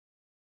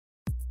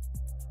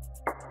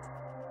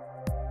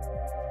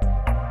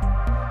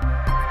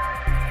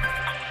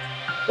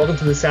Welcome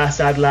to the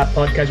SaaS Ad Lab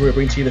podcast, where we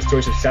bring to you the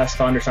stories of SaaS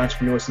founders,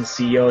 entrepreneurs, and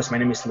CEOs. My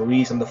name is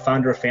Luis. I'm the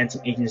founder of Phantom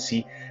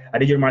Agency, a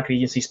digital marketing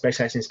agency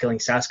specializing in scaling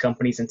SaaS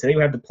companies. And today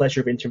we have the pleasure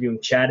of interviewing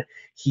Chad.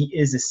 He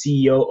is the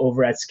CEO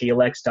over at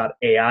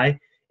ScaleX.ai.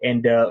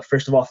 And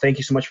first of all, thank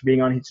you so much for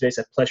being on here today. It's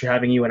a pleasure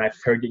having you. And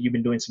I've heard that you've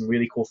been doing some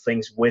really cool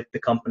things with the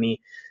company.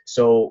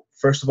 So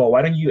first of all,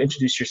 why don't you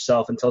introduce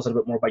yourself and tell us a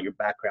little bit more about your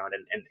background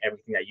and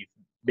everything that you've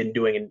been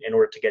doing in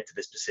order to get to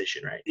this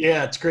position, right?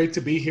 Yeah, it's great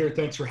to be here.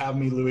 Thanks for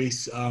having me,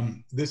 Luis.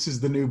 This is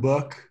the new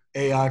book,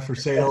 AI for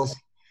Sales.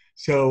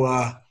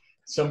 So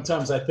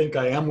sometimes I think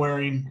I am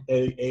wearing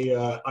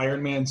a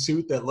Iron Man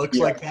suit that looks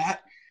like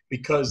that,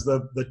 because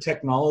the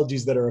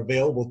technologies that are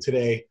available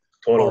today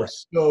are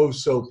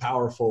so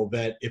powerful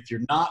that if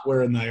you're not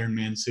wearing the Iron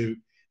Man suit,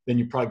 then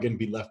you're probably going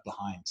to be left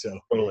behind. So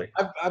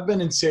I've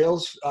been in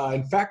sales.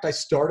 In fact, I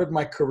started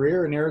my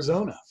career in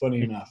Arizona,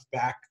 funny enough,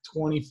 back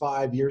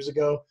 25 years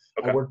ago.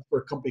 I worked for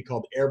a company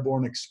called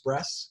Airborne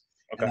Express,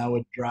 and I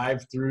would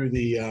drive through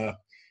the,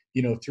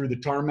 through the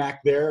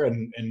tarmac there,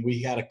 and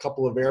we had a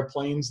couple of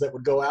airplanes that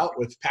would go out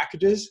with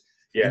packages.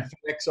 And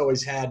FedEx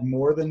always had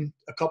more than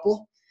a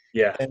couple.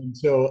 And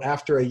so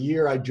after a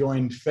year, I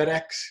joined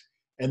FedEx,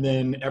 and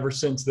then ever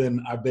since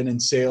then, I've been in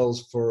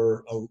sales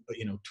for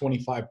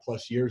 25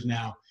 plus years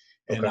now.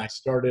 And I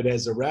started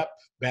as a rep,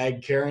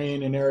 bag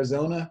carrying in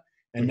Arizona.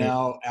 And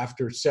now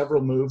after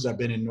several moves, I've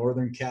been in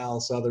Northern Cal,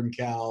 Southern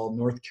Cal,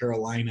 North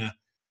Carolina.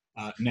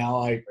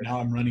 Now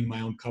I'm running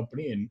my own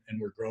company, and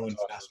we're growing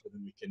faster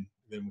than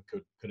we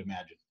could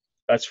imagine.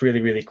 That's really,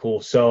 really cool.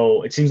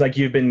 So it seems like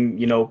you've been,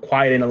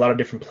 quiet in a lot of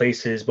different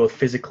places, both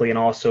physically and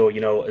also,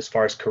 as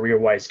far as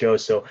career-wise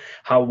goes. So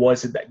how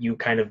was it that you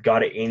kind of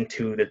got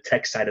into the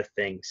tech side of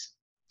things?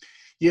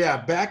 Yeah,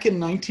 back in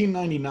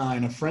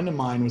 1999, a friend of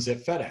mine was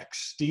at FedEx,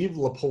 Steve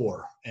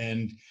Lepore,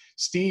 and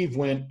Steve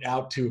went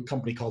out to a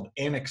company called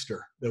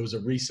Annixter that was a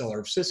reseller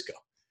of Cisco.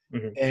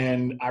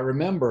 And I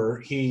remember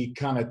he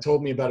kind of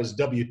told me about his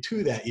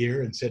W-2 that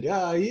year and said,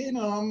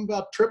 I'm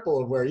about triple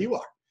of where you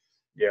are.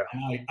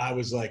 And I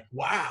was like,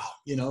 wow,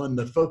 and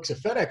the folks at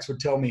FedEx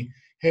would tell me,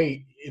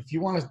 hey, if you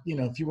want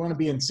to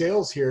be in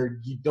sales here,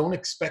 you don't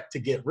expect to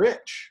get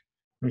rich.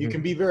 You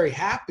can be very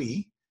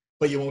happy,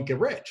 but you won't get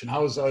rich. And I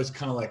was always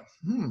kind of like,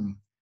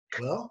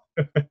 well,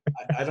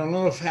 I don't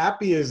know if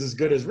happy is as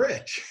good as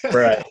rich.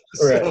 Right.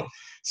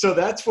 So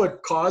that's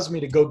what caused me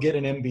to go get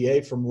an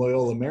MBA from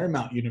Loyola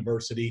Marymount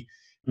University.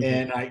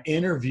 And I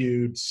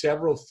interviewed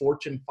several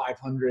Fortune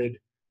 500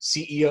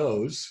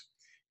 CEOs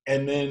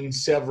and then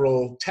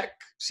several tech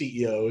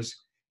CEOs.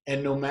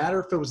 And no matter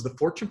if it was the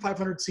Fortune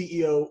 500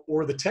 CEO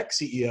or the tech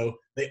CEO,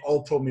 they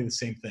all told me the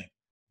same thing: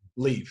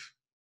 leave.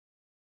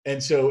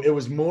 And so it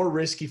was more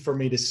risky for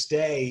me to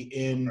stay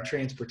in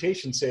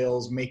transportation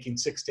sales, making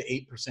 6 to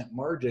 8%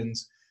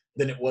 margins,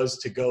 than it was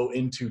to go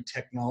into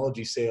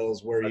technology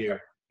sales where you're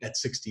at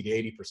 60 to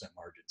 80%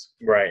 margins.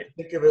 Right.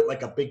 Think of it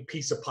like a big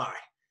piece of pie.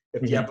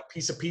 If you have a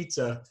piece of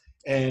pizza,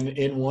 and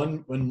in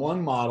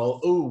one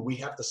model, we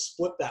have to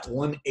split that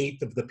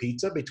 1/8 of the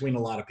pizza between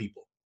a lot of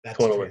people. That's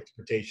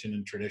transportation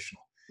and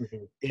traditional.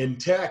 In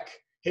tech,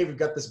 hey, we've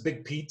got this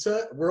big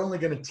pizza. We're only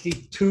going to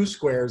keep 2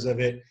 squares of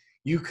it.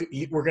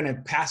 We're going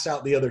to pass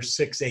out the other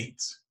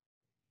 6/8.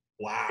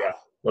 Wow. Yeah.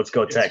 Let's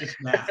go tech. It's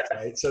just math,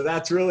 right? So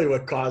that's really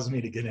what caused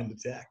me to get into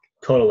tech.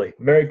 Totally.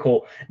 Very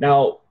cool.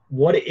 Now,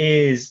 what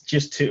is,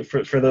 just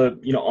for the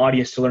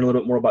audience to learn a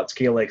little bit more about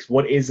ScaleX,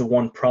 what is the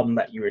one problem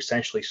that you're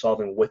essentially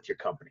solving with your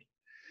company?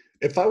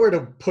 If I were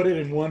to put it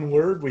in one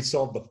word, we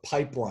solve the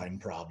pipeline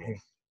problem,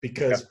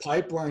 because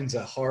pipeline's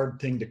a hard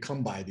thing to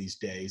come by these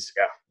days.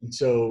 And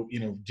so,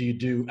 do you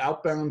do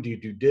outbound? Do you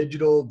do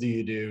digital? Do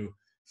you do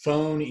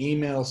phone,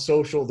 email,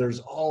 social? There's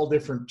all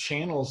different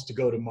channels to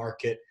go to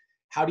market.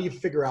 How do you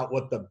figure out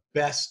what the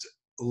best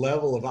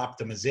level of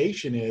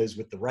optimization is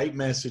with the right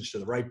message to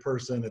the right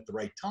person at the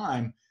right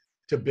time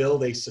to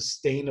build a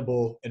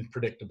sustainable and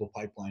predictable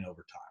pipeline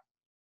over time?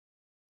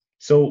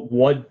 So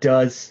what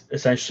does,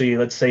 essentially,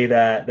 let's say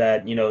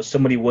that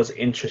somebody was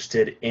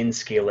interested in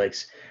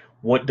ScaleX,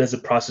 what does the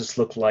process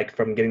look like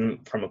from getting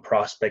from a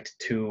prospect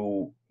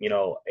to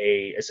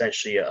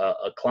essentially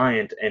a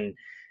client, and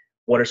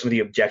what are some of the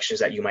objections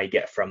that you might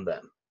get from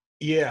them?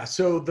 Yeah,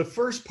 so the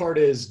first part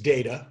is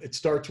data. It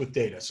starts with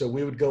data. So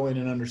we would go in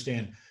and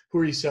understand, who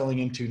are you selling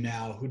into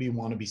now? Who do you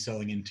want to be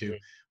selling into?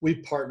 We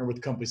partner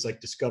with companies like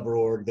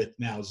Discover.org, that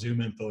now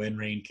ZoomInfo and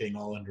RainKing,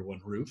 all under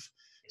one roof.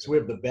 So we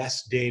have the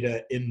best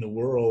data in the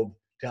world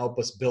to help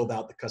us build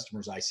out the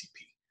customer's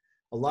ICP.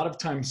 A lot of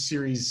times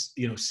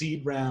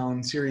seed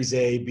round, series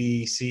A,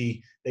 B,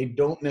 C, they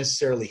don't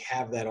necessarily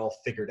have that all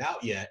figured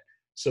out yet.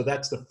 So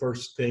that's the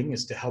first thing,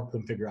 is to help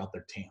them figure out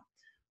their TAM.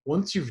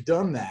 Once you've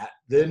done that,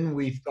 then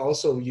we've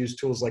also used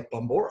tools like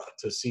Bombora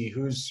to see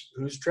who's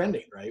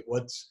trending, right?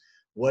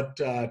 What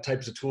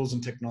types of tools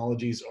and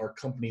technologies are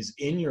companies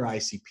in your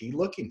ICP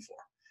looking for?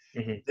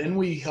 Then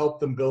we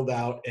help them build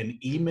out an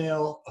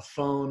email, a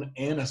phone,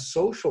 and a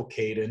social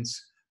cadence,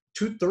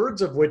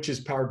 2/3 of which is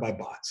powered by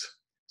bots.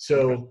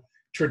 So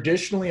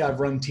traditionally, I've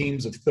run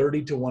teams of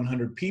 30 to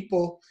 100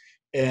 people,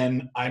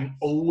 And I'm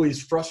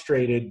always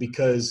frustrated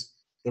because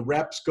the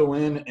reps go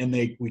in and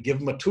we give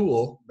them a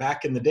tool.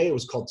 Back in the day, it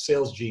was called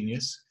Sales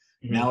Genius.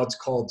 Mm-hmm. Now it's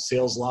called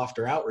Sales Loft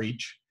or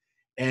Outreach.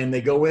 And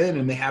they go in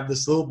and they have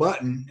this little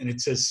button and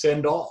it says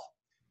send all.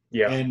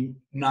 Yeah. And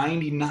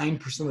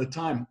 99% of the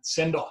time,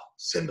 send all,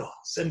 send all,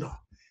 send all.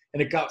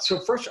 And it got so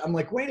frustrating. I'm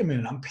like, wait a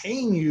minute, I'm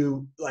paying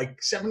you like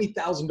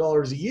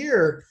 $70,000 a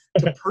year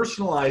to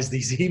personalize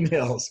these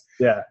emails.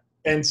 Yeah.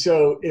 And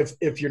so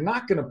if you're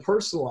not going to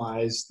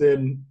personalize,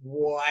 then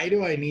why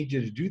do I need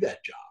you to do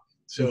that job?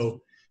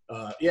 So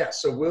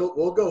so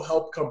we'll go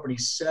help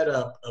companies set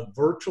up a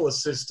virtual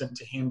assistant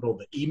to handle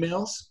the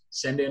emails,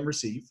 send and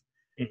receive.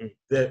 Mm-hmm.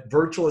 The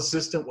virtual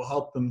assistant will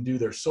help them do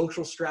their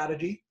social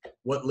strategy.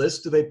 What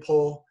list do they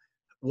pull?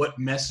 What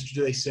message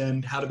do they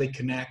send? How do they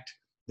connect?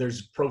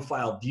 There's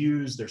profile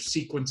views, there's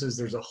sequences.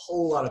 There's a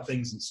whole lot of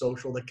things in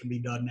social that can be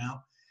done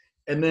now.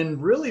 And then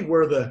really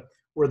where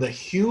the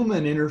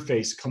human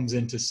interface comes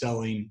into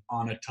selling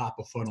on a top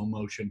of funnel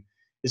motion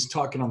is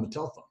talking on the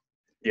telephone.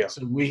 Yeah.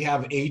 So we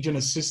have agent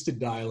assisted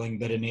dialing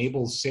that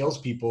enables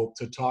salespeople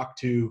to talk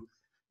to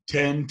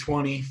 10,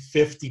 20,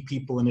 50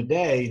 people in a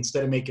day.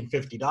 Instead of making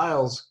 50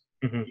 dials,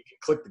 Mm-hmm. you can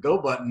click the go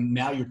button.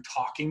 Now you're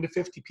talking to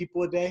 50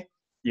 people a day.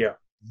 Yeah.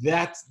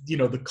 That's,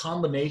 the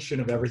combination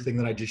of everything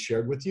that I just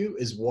shared with you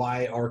is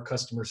why our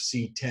customers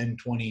see 10,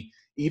 20,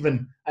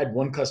 even I had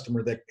one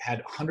customer that had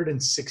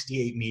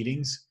 168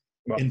 meetings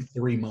in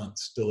 3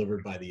 months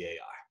delivered by the AI.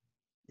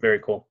 Very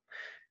cool.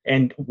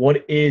 And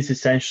what is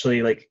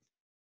essentially like,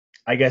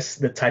 I guess,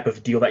 the type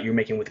of deal that you're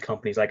making with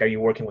companies? Like, are you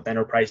working with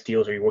enterprise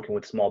deals? Are you working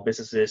with small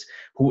businesses?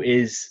 Who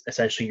is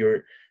essentially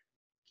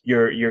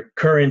your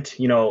current,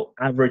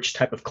 average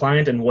type of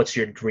client, and what's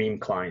your dream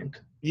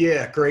client?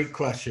 Yeah, great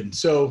question.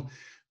 So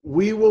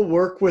we will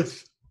work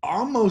with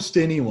almost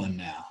anyone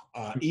now,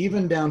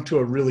 even down to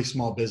a really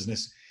small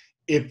business.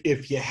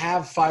 If you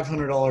have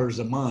 $500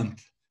 a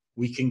month,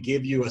 we can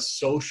give you a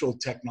social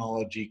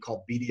technology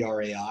called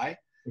BDR AI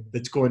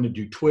that's going to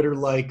do Twitter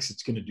likes,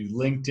 it's going to do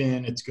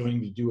LinkedIn, it's going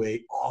to do an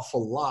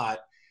awful lot,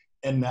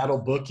 and that'll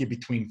book you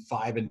between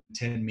 5 and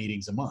 10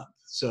 meetings a month.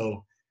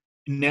 So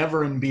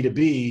never in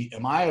B2B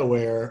am I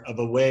aware of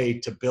a way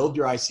to build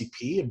your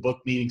ICP and book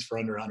meetings for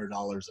under $100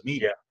 a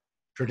meeting. Yeah.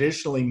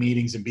 Traditionally,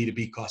 meetings in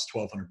B2B cost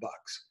 $1,200.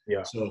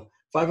 Yeah. So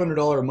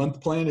 $500 a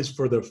month plan is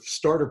for the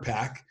starter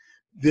pack.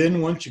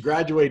 Then once you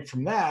graduate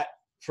from that,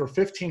 for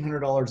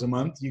 $1,500 a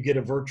month, you get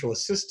a virtual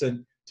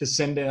assistant to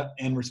send out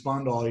and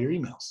respond to all your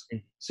emails. Mm-hmm.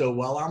 So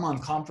while I'm on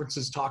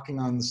conferences talking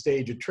on the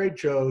stage at trade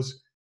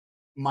shows,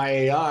 my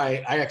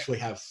AI, I actually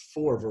have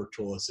 4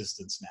 virtual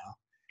assistants now.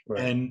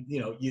 Right. And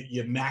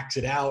you max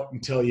it out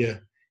until you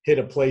hit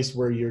a place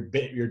where your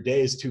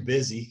day is too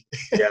busy.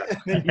 Yeah. And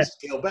then you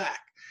scale back.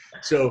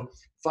 So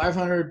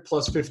 500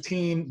 plus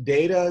 15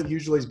 data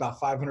usually is about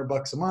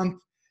 $500 a month.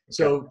 Okay.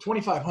 So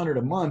 2,500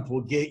 a month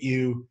will get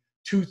you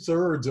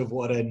 2/3 of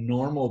what a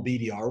normal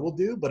BDR will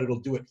do, but it'll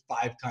do it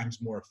 5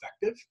 times more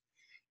effective.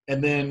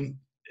 And then,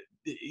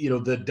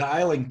 the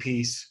dialing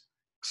piece,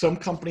 some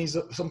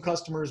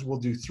customers will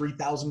do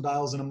 3,000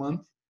 dials in a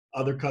month.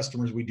 Other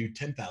customers, we do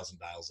 10,000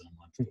 dials in a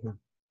month. Mm-hmm.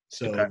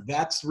 So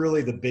that's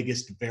really the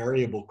biggest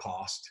variable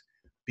cost,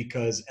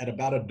 because at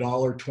about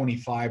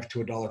 $1.25 to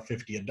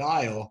 $1.50 a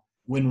dial,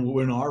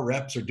 when our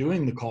reps are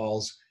doing the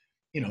calls,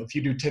 if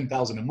you do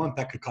 10,000 a month,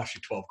 that could cost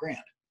you $12,000.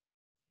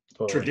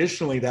 Totally.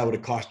 Traditionally, that would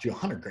have cost you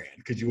 $100,000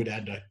 because you would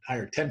have had to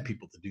hire 10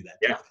 people to do that.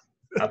 Yeah,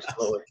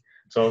 absolutely.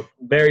 So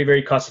very,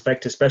 very cost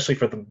effective, especially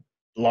for the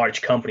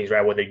large companies,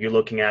 right? Whether you're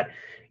looking at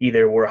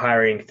either we're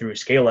hiring through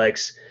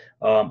ScaleX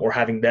or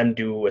having them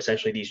do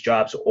essentially these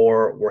jobs,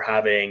 or we're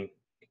having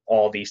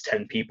all these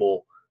 10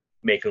 people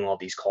making all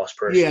these calls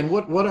per. Yeah, and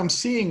what I'm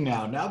seeing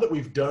now that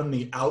we've done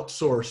the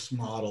outsource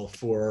model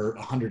for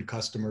 100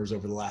 customers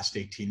over the last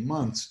 18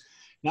 months,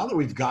 now that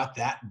we've got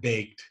that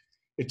baked,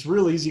 it's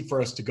real easy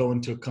for us to go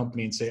into a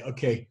company and say,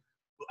 okay,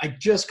 I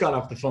just got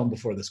off the phone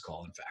before this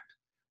call, in fact,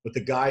 with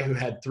the guy who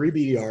had 3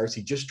 BDRs.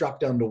 He just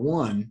dropped down to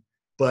 1,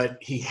 but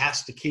he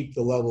has to keep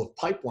the level of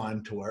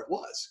pipeline to where it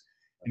was.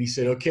 And he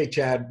said, okay,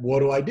 Chad,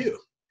 what do I do?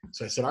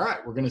 So I said, all right,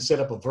 we're going to set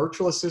up a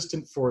virtual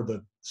assistant for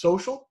the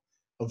social,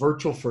 a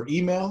virtual for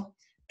email,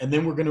 and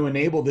then we're going to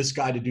enable this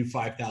guy to do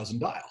 5,000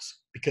 dials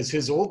because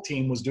his old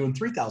team was doing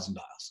 3,000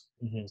 dials.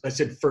 Mm-hmm. So I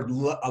said, for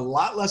a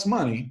lot less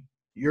money,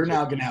 you're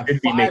now going to have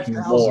 5,000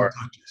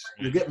 touches.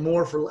 You'll get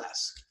more for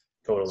less.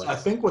 Totally. So I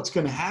think what's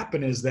going to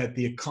happen is that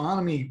the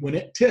economy, when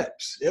it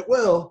tips, it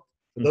will.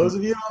 For those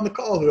of you on the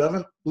call who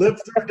haven't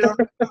lived through down,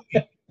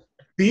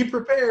 be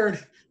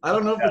prepared. I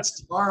don't know if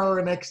it's tomorrow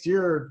or next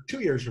year or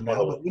 2 years from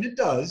now, but when it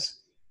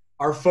does,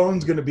 our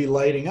phone's going to be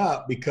lighting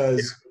up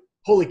because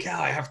holy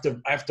cow, I have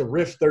to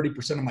riff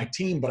 30% of my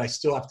team, but I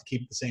still have to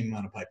keep the same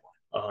amount of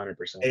pipeline.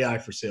 100%. AI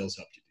for sales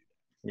helps you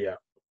do that. Yeah,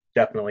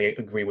 definitely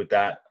agree with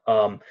that.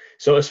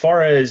 So as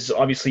far as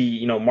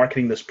obviously,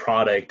 marketing this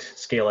product,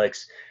 ScaleX,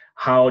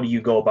 how do you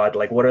go about,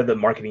 like, what are the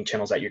marketing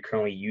channels that you're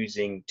currently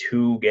using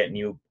to get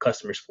new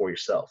customers for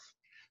yourself?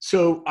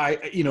 So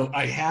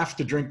I have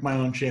to drink my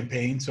own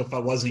champagne. So if I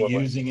wasn't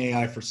using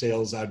AI for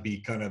sales, I'd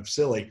be kind of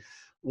silly.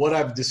 What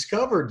I've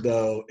discovered,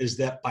 though, is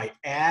that by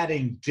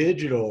adding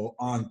digital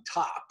on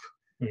top,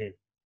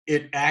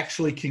 it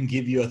actually can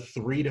give you a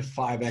 3 to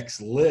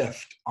 5x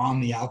lift on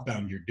the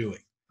outbound you're doing.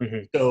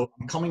 So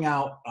I'm coming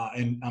out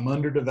and I'm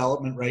under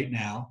development right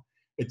now.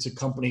 It's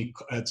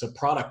a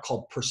product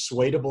called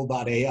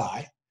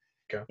Persuadable.ai.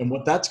 Okay. And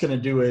what that's going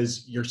to do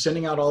is you're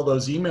sending out all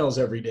those emails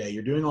every day.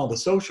 You're doing all the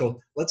social.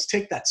 Let's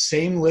take that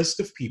same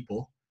list of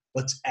people.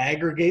 Let's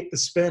aggregate the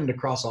spend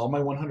across all my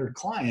 100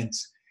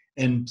 clients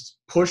and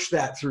push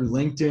that through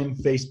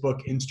LinkedIn,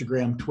 Facebook,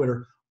 Instagram,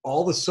 Twitter,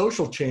 all the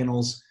social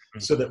channels,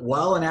 so that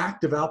while an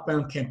active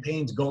outbound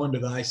campaign's going to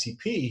the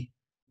ICP,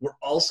 we're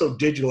also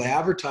digitally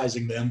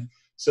advertising them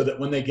so that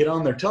when they get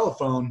on their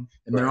telephone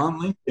and they're on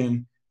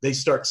LinkedIn, they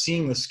start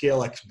seeing the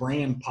ScaleX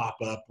brand pop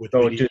up with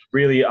video. Just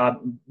really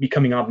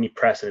becoming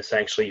omnipresent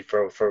essentially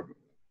for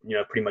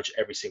pretty much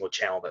every single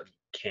channel that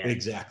can.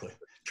 Exactly.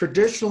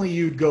 Traditionally,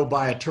 you'd go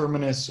buy a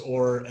Terminus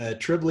or a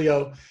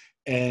Triblio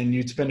and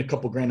you'd spend a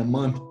couple grand a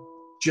month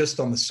just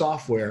on the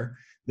software.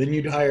 Then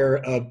you'd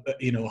hire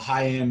a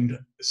high-end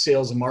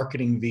sales and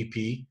marketing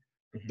VP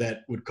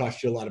that would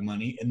cost you a lot of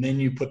money, and then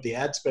you put the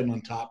ad spend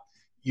on top.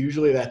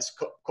 Usually, that's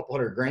a couple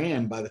hundred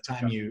grand by the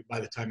time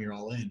you're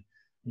all in.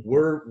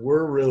 We're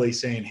really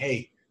saying,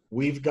 hey,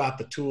 we've got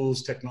the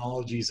tools,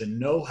 technologies, and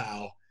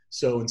know-how.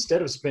 So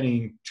instead of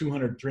spending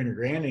 200, 300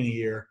 grand in a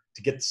year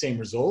to get the same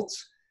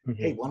results,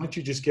 hey, why don't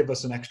you just give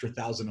us an extra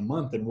 1,000 a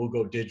month, and we'll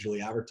go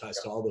digitally advertise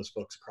to all those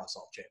folks across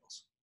all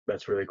channels.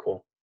 That's really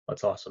cool.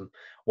 That's awesome.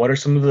 What are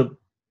some of the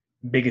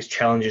biggest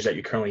challenges that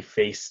you currently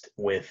faced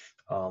with,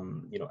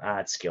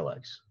 ad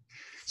ScaleX?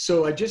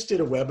 So I just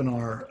did a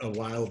webinar a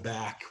while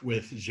back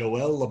with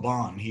Joel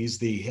Laban. He's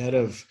the head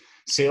of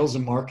sales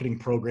and marketing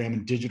program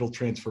and digital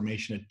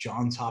transformation at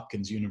Johns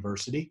Hopkins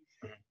University.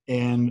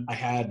 And I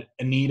had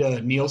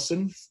Anita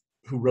Nielsen,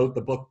 who wrote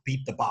the book,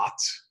 Beat the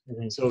Bots.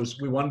 So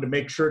we wanted to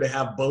make sure to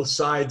have both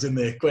sides in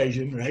the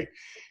equation, right?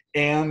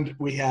 And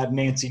we had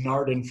Nancy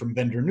Nardin from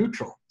Vendor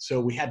Neutral. So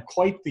we had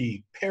quite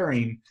the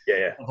pairing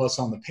of us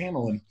on the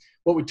panel. And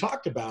what we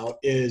talked about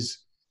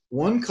is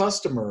one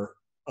customer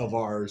of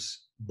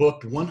ours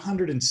booked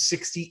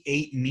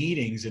 168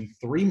 meetings in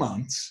 3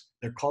 months.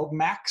 They're called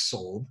Max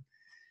Sold.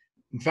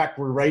 In fact,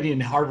 we're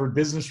writing a Harvard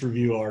Business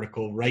Review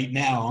article right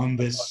now on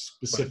this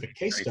specific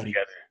case study.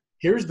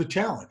 Here's the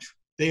challenge.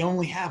 They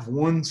only have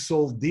one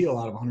sold deal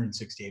out of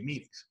 168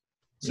 meetings.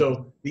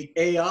 So the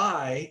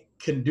AI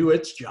can do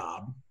its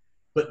job,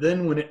 but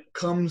then when it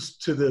comes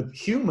to the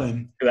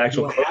human, do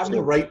I have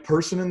the right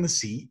person in the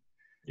seat?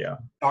 Yeah.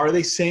 Are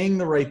they saying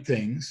the right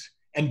things?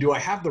 And do I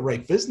have the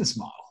right business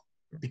model?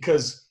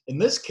 Because in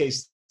this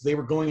case, they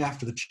were going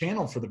after the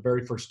channel for the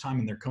very first time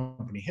in their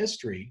company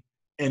history.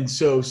 And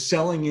so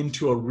selling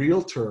into a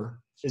realtor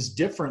is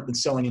different than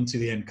selling into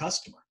the end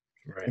customer.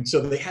 Right. And so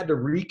they had to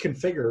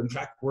reconfigure. In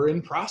fact, we're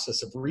in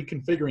process of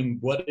reconfiguring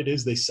what it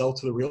is they sell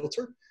to the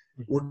realtor.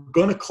 We're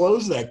going to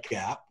close that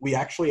gap. We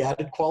actually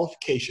added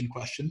qualification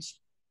questions.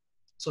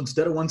 So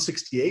instead of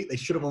 168, they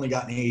should have only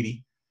gotten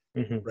 80,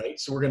 right?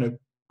 So we're going to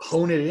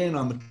hone it in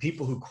on the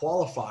people who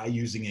qualify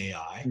using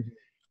AI.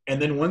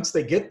 And then once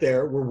they get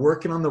there, we're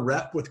working on the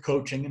rep with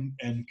coaching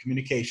and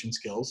communication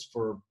skills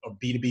for a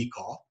B2B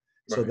call.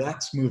 So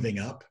that's moving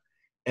up.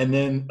 And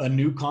then a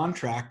new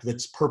contract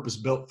that's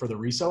purpose-built for the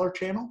reseller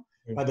channel.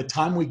 By the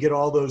time we get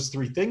all those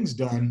three things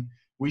done,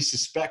 we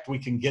suspect we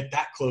can get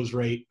that close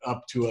rate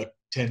up to a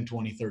 10,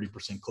 20,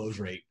 30% close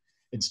rate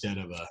instead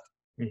of a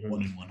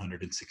 1 in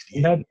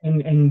 168.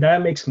 And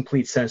that makes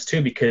complete sense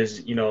too,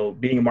 because,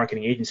 being a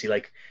marketing agency,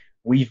 like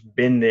we've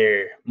been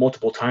there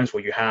multiple times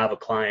where you have a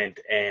client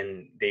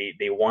and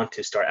they want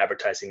to start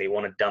advertising, they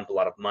want to dump a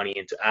lot of money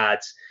into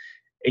ads,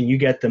 and you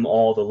get them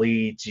all the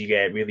leads, you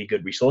get really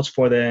good results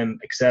for them,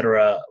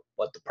 etc.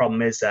 But the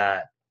problem is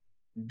that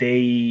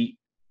they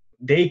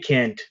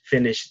can't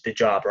finish the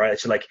job, right?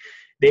 So like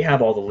they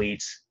have all the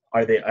leads.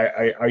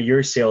 Are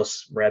your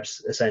sales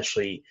reps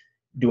essentially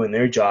doing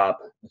their job,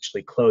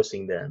 actually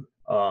closing them?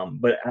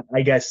 But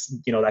I guess,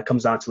 that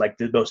comes down to like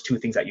those two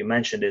things that you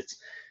mentioned.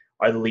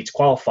 Are the leads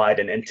qualified?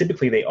 And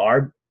typically they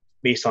are,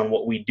 based on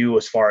what we do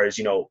as far as,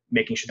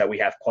 making sure that we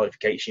have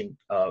qualification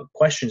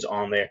questions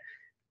on there.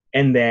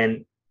 And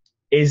then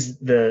is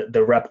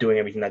the rep doing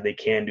everything that they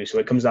can do? So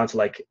it comes down to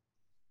like,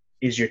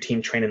 is your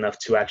team trained enough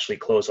to actually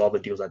close all the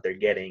deals that they're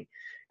getting?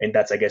 And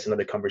that's, I guess,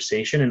 another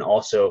conversation. And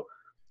also,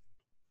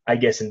 I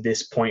guess in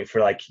this point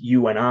for like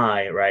you and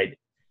I, right,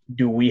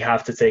 do we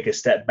have to take a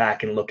step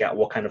back and look at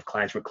what kind of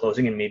clients we're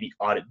closing and maybe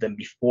audit them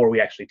before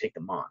we actually take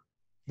them on?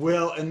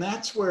 Well, and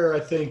that's where I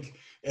think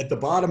at the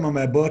bottom of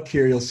my book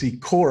here, you'll see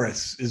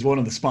Chorus is one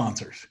of the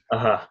sponsors.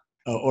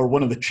 Or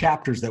one of the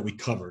chapters that we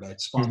covered.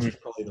 Sponsor is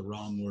probably the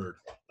wrong word.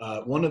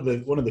 One of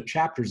the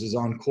chapters is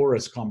on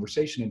Chorus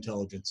conversation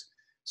intelligence.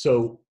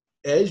 So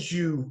as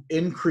you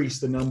increase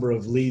the number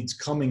of leads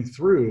coming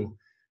through,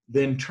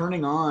 then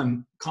turning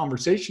on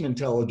conversation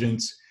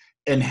intelligence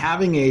and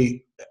having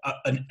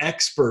an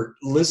expert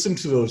listen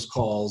to those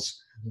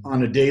calls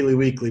on a daily,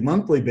 weekly,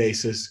 monthly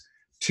basis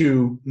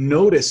to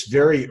notice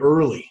very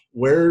early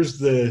where's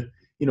the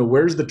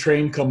where's the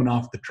train coming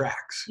off the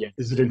tracks? Yeah.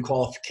 Is it in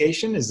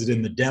qualification? Is it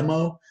in the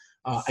demo?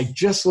 I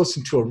just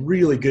listened to a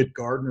really good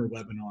Gartner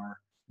webinar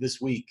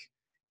this week,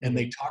 and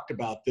they talked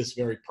about this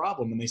very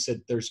problem. And they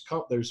said there's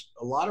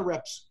a lot of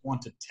reps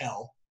want to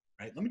tell,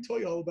 right? Let me tell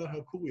you all about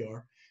how cool we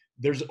are.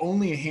 There's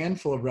only a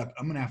handful of reps.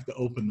 I'm going to have to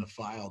open the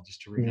file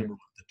just to remember what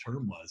the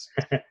term was,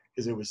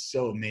 because it was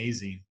so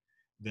amazing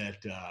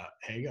that,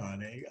 hang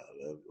on.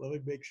 Let me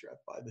make sure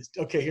I find this.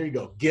 Okay, here you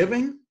go.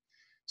 Giving.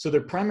 So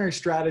their primary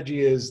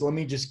strategy is, let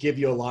me just give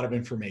you a lot of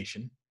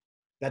information.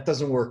 That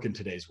doesn't work in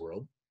today's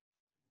world.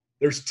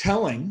 There's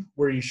telling,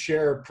 where you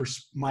share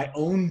my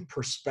own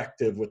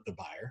perspective with the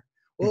buyer.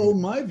 Well,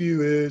 my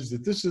view is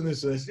that this and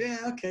this and this. Yeah,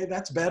 okay,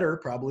 that's better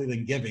probably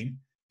than giving.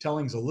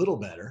 Telling's a little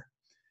better.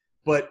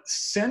 But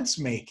sense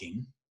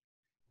making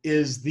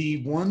is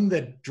the one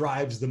that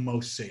drives the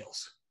most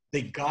sales.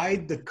 They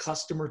guide the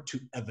customer to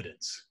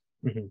evidence.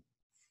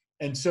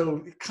 And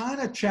so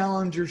kind of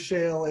challenger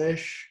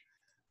sale-ish,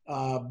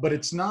 but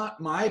it's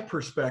not my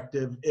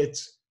perspective.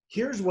 It's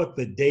here's what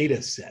the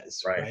data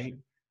says, right?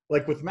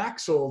 Like with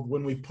MaxSold,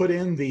 when we put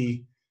in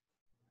the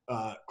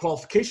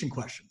qualification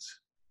questions,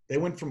 they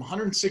went from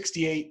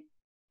 168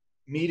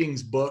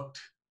 meetings booked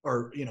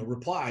or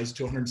replies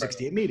to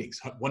 168 meetings,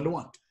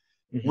 1-to-1.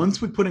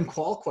 Once we put in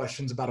qual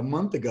questions about a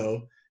month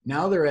ago,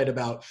 now they're at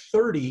about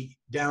 30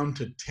 down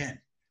to 10.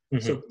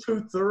 So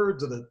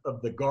 2/3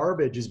 of the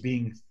garbage is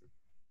being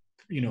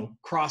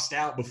crossed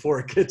out before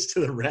it gets to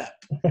the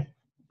rep.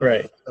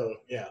 Right. So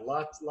yeah,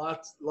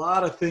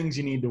 lot of things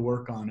you need to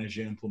work on as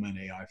you implement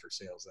AI for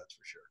sales. That's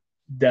for sure.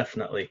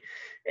 Definitely.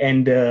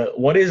 And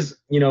what is,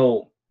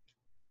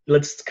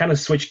 let's kind of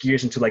switch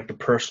gears into like the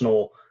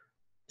personal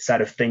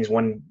side of things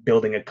when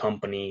building a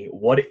company.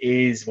 What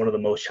is one of the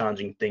most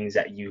challenging things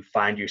that you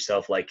find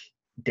yourself like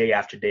day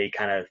after day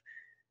kind of,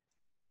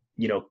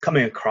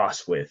 coming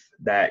across with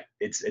that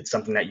it's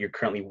something that you're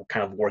currently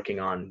kind of working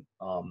on,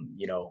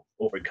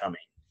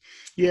 overcoming?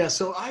 Yeah.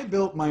 So I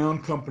built my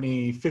own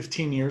company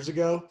 15 years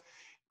ago,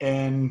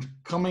 and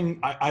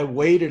I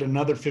waited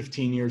another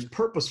 15 years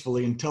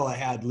purposefully until I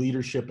had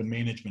leadership and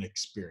management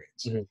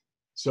experience.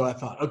 So I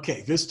thought,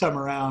 okay, this time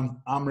around,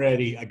 I'm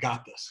ready. I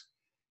got this.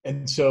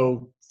 And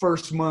so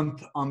first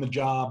month on the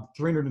job,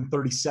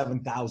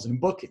 337,000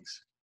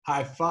 bookings.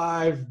 High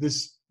five.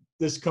 This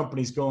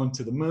company's going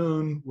to the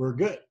moon. We're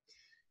good.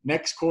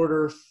 Next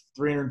quarter,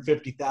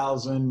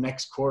 350,000.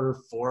 Next quarter,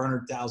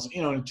 400,000.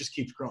 And it just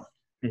keeps growing.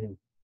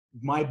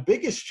 My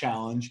biggest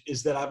challenge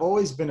is that I've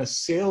always been a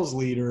sales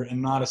leader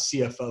and not a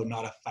CFO,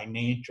 not a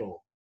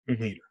financial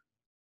leader.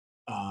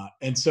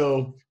 And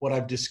so what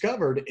I've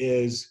discovered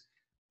is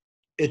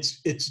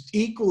it's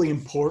equally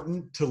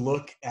important to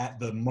look at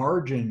the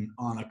margin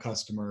on a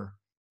customer,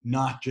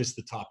 not just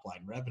the top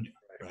line revenue,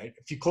 right?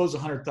 If you close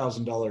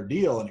 $100,000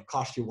 deal and it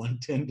costs you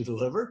 $110 to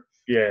deliver,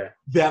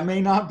 that may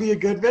not be a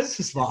good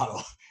business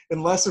model,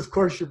 unless of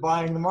course you're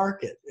buying the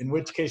market, in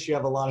which case you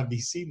have a lot of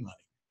VC money.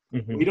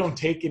 We don't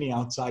take any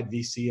outside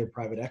VC or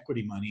private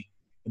equity money,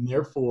 and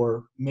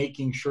therefore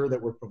making sure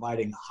that we're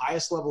providing the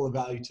highest level of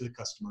value to the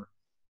customer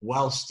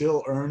while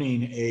still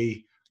earning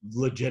a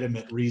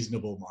legitimate,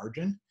 reasonable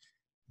margin.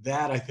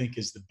 That I think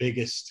is the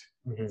biggest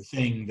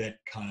thing that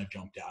kind of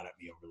jumped out at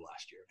me over the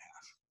last year and a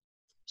half.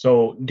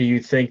 So do you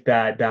think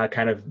that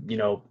kind of,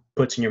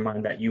 puts in your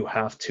mind that you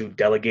have to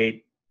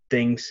delegate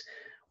things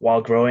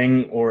while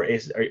growing, or are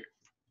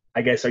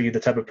you the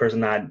type of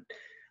person that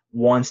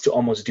wants to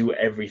almost do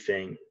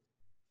everything?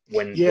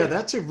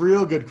 That's a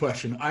real good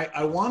question.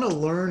 I want to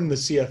learn the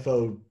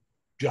CFO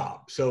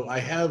job. So I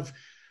have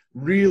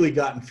really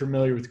gotten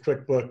familiar with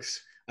QuickBooks.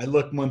 I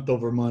look month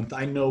over month.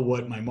 I know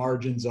what my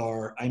margins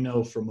are. I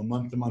know from a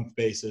month to month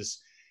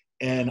basis.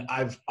 And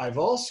I've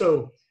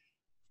also,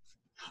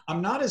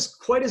 I'm not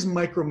quite as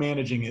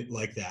micromanaging it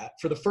like that.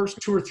 For the first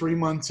 2 or 3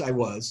 months I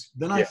was.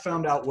 Then I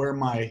found out where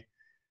my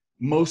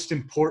most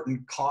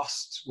important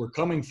costs were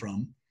coming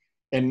from.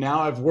 And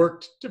now I've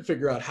worked to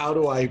figure out how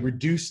do I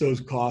reduce those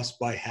costs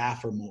by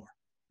half or more.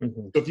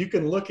 So if you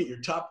can look at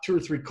your top 2 or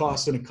 3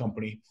 costs in a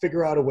company,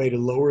 figure out a way to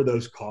lower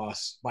those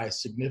costs by a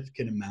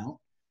significant amount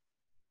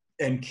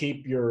and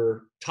keep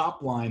your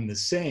top line the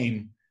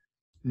same,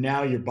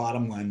 now your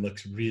bottom line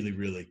looks really,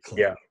 really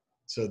clean.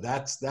 So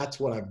that's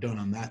what I've done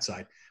on that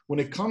side. When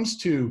it comes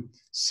to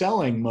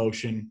selling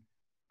motion,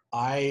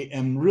 I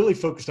am really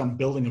focused on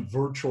building a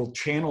virtual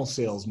channel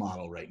sales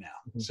model right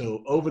now.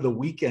 So over the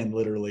weekend,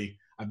 literally,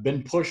 I've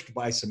been pushed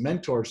by some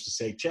mentors to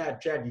say,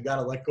 Chad, you got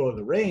to let go of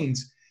the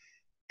reins.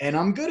 And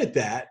I'm good at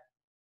that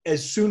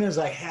as soon as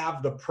I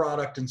have the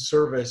product and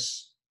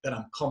service that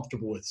I'm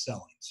comfortable with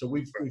selling. So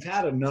we've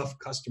had enough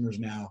customers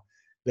now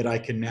that I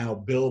can now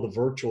build a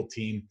virtual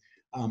team.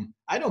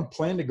 I don't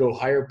plan to go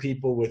hire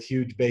people with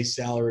huge base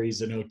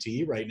salaries and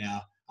OT right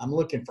now. I'm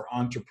looking for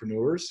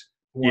entrepreneurs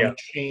who want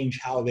to change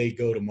how they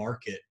go to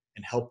market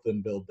and help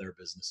them build their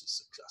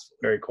businesses successfully.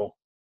 Very cool.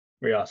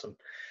 Very awesome.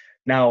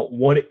 Now,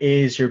 what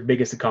is your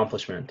biggest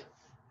accomplishment?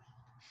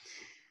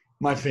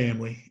 My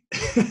family.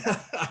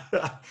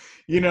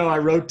 I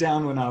wrote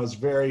down when I was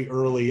very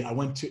early,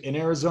 in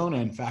Arizona,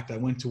 in fact, I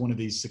went to one of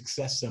these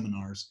success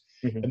seminars,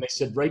 Mhm. and they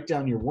said, write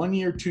down your 1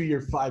 year, 2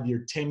 year, 5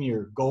 year,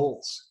 10-year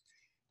goals.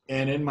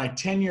 And in my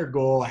 10-year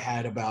goal, I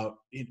had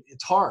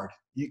it's hard.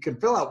 You can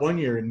fill out 1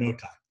 year in no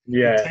time. The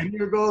Yeah.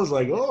 10-year goal is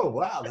like, oh,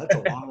 wow, that's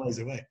a long ways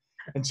away.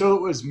 And so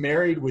it was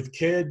married with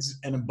kids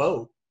and a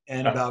boat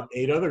and about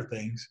 8 other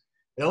things.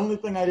 The only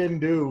thing I didn't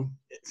do,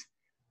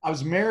 I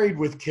was married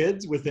with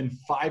kids within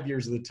 5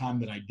 years of the time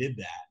that I did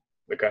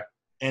that. Okay.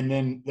 And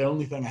then the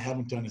only thing I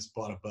haven't done is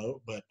bought a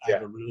boat, but I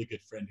have a really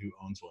good friend who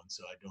owns one,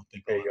 so I don't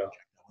think I'll There you ever go.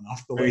 check that one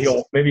off the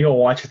Maybe list. he'll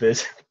watch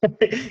this.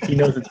 He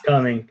knows it's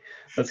coming.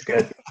 That's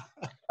good.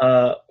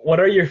 What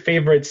are your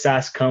favorite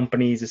SaaS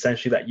companies,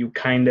 essentially, that you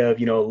kind of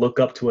look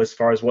up to as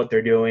far as what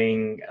they're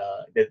doing,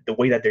 the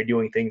way that they're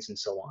doing things, and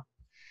so on?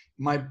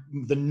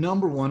 The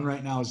number one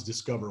right now is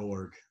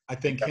Discover.org. I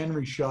think Okay.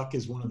 Henry Schuck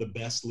is one of the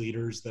best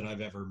leaders that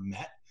I've ever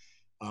met.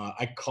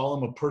 I call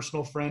him a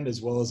personal friend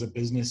as well as a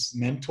business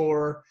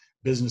mentor,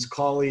 business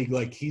colleague.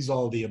 Like, he's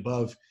all the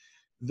above.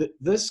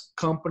 This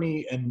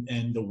company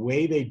and the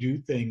way they do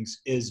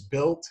things is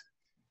built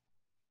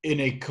in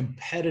a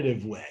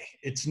competitive way.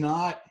 It's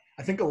not,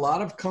 I think a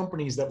lot of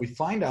companies that we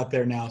find out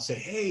there now say,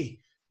 hey,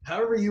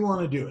 however you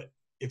want to do it.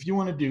 If you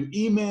want to do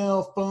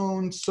email,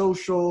 phone,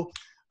 social,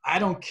 I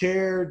don't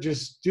care.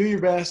 Just do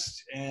your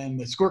best, and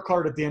the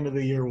scorecard at the end of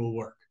the year will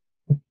work.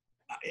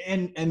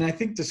 And I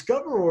think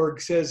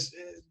Discover.org says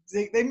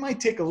they might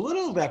take a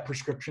little of that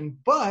prescription,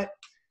 but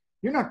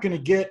you're not going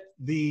to get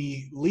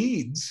the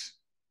leads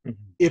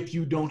if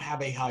you don't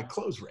have a high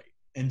close rate.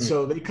 And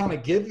so they kind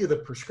of give you the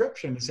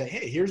prescription to say,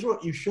 hey, here's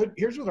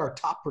what our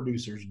top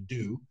producers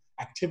do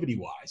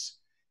activity-wise.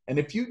 And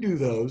if you do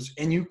those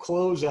and you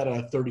close at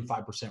a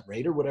 35%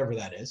 rate or whatever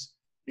that is,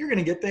 you're going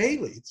to get the A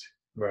leads.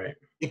 Right.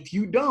 If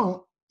you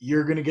don't,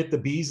 you're going to get the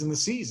B's and the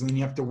C's, and then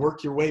you have to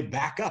work your way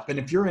back up. And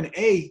if you're an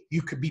A,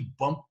 you could be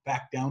bumped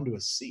back down to a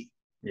C.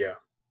 Yeah.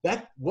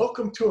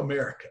 Welcome to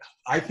America.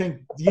 I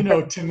think,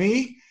 to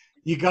me,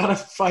 you got to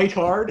fight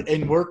hard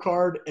and work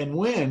hard and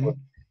win.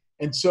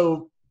 And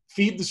so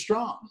feed the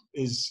strong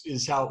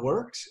is how it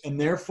works. And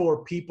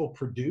therefore people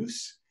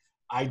produce.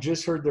 I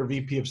just heard their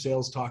VP of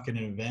sales talk at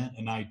an event,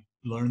 and I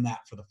learned that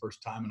for the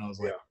first time. And I was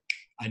like,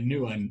 I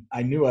knew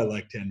I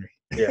liked Henry.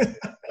 Yeah.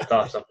 That's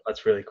awesome.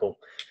 That's really cool.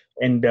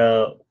 And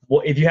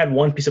if you had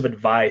one piece of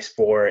advice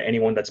for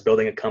anyone that's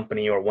building a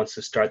company or wants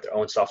to start their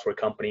own software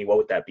company, what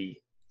would that be?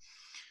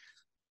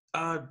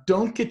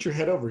 Don't get your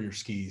head over your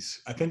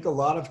skis. I think a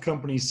lot of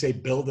companies say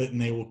build it and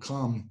they will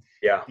come.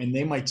 Yeah. And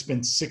they might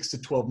spend 6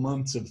 to 12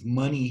 months of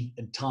money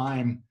and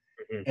time.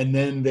 And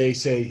then they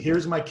say,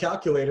 here's my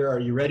calculator. Are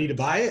you ready to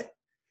buy it?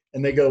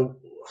 And they go,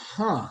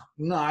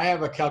 no, I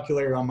have a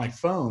calculator on my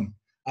phone.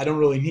 I don't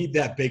really need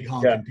that big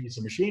honking piece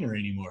of machinery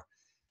anymore.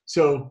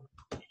 So,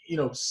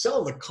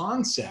 sell the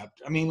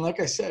concept. I mean, like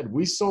I said,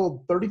 we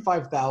sold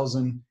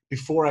 35,000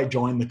 before I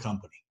joined the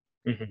company.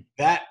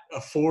 That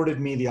afforded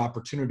me the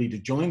opportunity to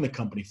join the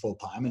company full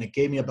time, and it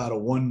gave me about a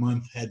 1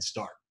 month head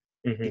start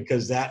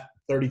because that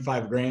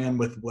 35 grand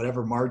with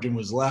whatever margin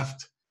was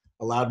left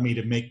allowed me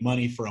to make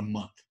money for a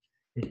month.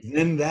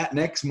 Then that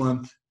next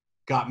month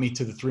got me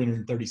to the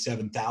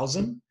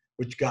 337,000,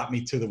 which got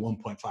me to the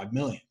 1.5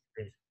 million.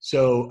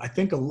 So I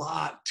think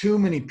too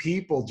many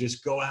people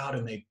just go out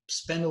and they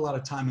spend a lot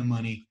of time and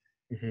money.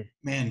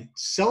 Man,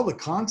 sell the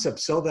concept,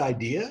 sell the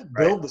idea,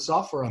 build the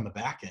software on the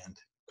back end,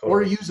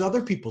 or use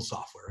other people's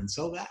software and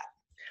sell that.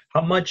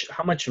 How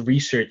much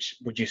research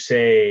would you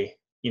say,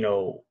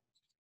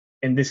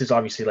 and this is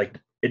obviously like,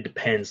 it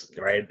depends,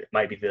 right? It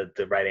might be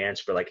the right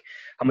answer, but like,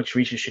 how much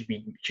research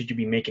should you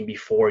be making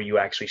before you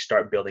actually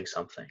start building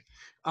something?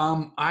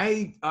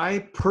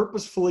 I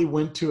purposefully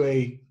went to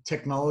a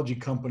technology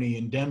company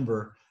in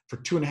Denver for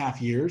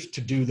 2.5 years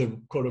to do the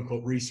quote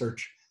unquote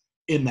research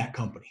in that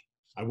company.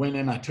 I went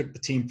in, I took the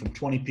team from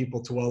 20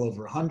 people to well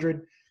over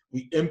 100.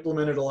 We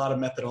implemented a lot of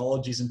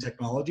methodologies and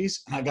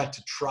technologies, and I got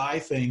to try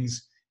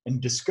things and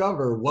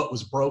discover what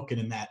was broken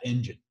in that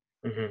engine.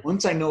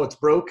 Once I know it's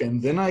broken,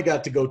 then I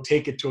got to go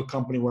take it to a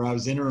company where I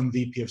was interim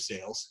VP of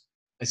sales.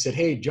 I said,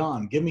 hey,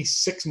 John, give me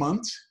 6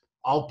 months.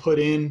 I'll put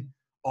in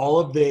all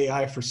of the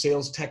AI for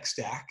sales tech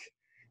stack.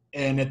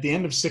 And at the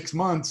end of 6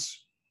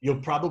 months,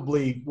 we'll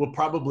probably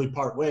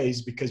part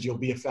ways because you'll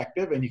be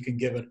effective and you can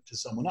give it to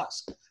someone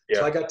else.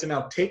 So I got to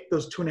now take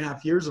those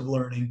 2.5 years of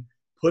learning,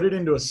 put it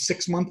into a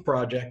 6-month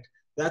project.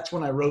 That's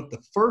when I wrote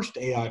the first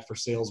AI for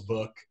sales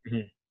book.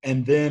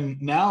 And then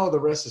now the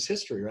rest is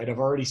history, right? I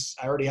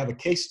already have a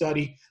case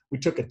study. We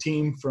took a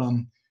team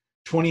from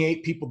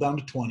 28 people down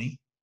to 20.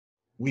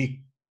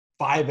 We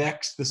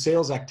 5x the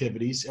sales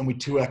activities and we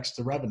 2x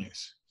the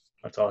revenues.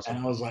 That's awesome.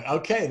 And I was like,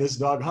 okay, this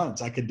dog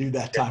hunts. I could do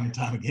that time and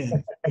time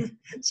again.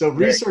 So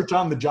research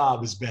on the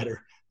job is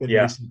better than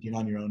researching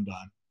on your own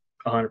dime.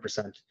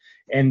 100%.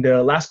 And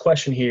last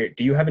question here.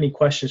 Do you have any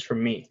questions for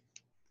me?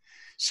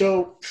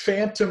 So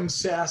Phantom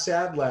SaaS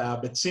Ad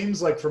Lab, it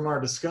seems like from our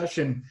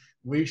discussion,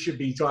 we should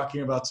be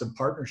talking about some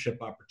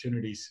partnership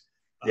opportunities.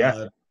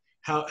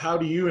 how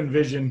do you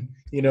envision,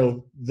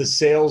 the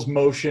sales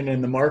motion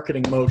and the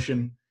marketing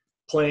motion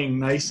playing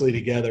nicely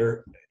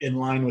together in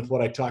line with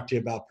what I talked to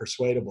you about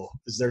Persuadable?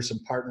 Is there some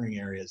partnering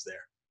areas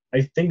there?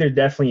 I think there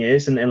definitely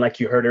is. And like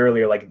you heard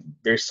earlier, like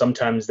there's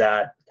sometimes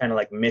that kind of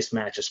like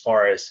mismatch as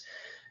far as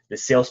the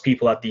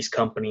salespeople at these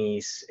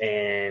companies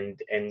and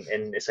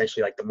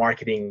essentially like the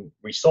marketing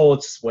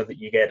results, whether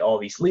you get all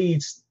these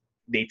leads,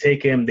 they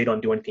take them, they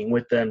don't do anything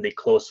with them, they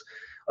close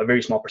a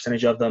very small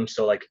percentage of them.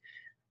 So like,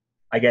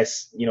 I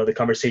guess, the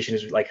conversation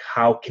is like,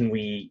 how can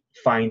we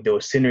find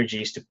those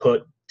synergies to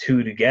put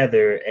two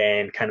together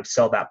and kind of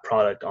sell that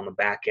product on the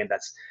back end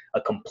that's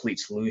a complete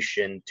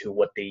solution to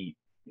what they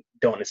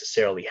don't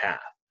necessarily have.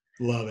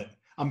 Love it.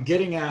 I'm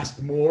getting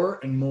asked more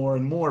and more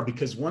and more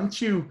because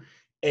once you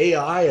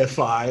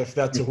AIify, if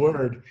that's a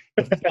word,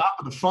 the top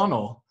of the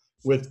funnel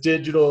with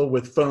digital,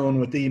 with phone,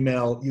 with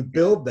email, you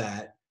build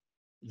that,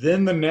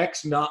 then the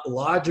next not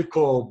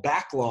logical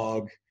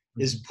backlog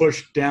is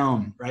pushed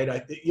down,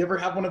 right? You ever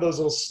have one of those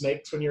little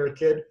snakes when you're a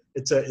kid?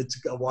 It's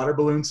a water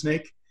balloon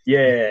snake.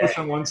 Yeah. You push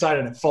on one side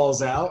and it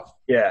falls out.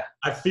 Yeah.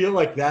 I feel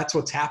like that's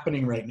what's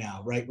happening right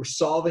now, right? We're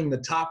solving the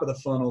top of the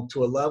funnel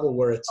to a level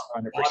where it's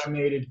 100%.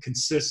 automated,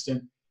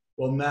 consistent.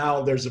 Well,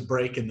 now there's a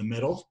break in the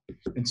middle.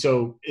 And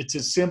so it's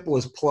as simple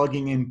as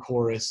plugging in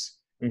Chorus,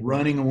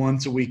 running a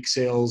once a week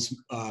sales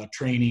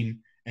training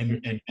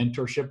and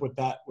mentorship with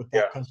that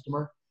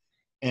customer.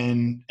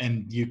 And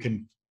you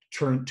can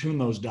tune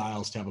those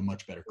dials to have a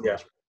much better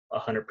close rate.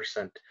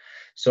 100%.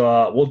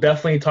 So we'll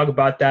definitely talk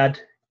about that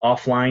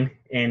offline.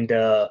 And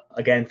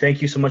again,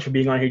 thank you so much for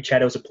being on here,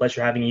 Chad. It was a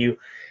pleasure having you.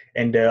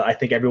 And I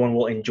think everyone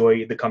will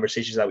enjoy the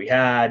conversations that we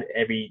had,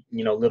 every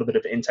little bit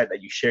of insight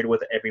that you shared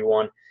with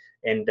everyone.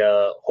 And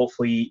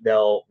hopefully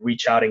they'll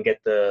reach out and get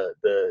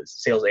the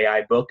Sales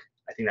AI book.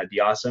 I think that'd be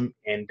awesome.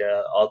 And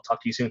I'll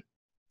talk to you soon.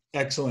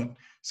 Excellent.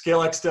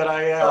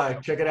 ScaleX.ai.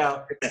 Check it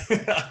out.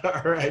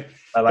 All right.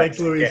 Bye-bye. Thanks,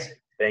 Luis. Yeah.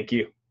 Thank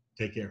you.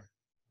 Take care.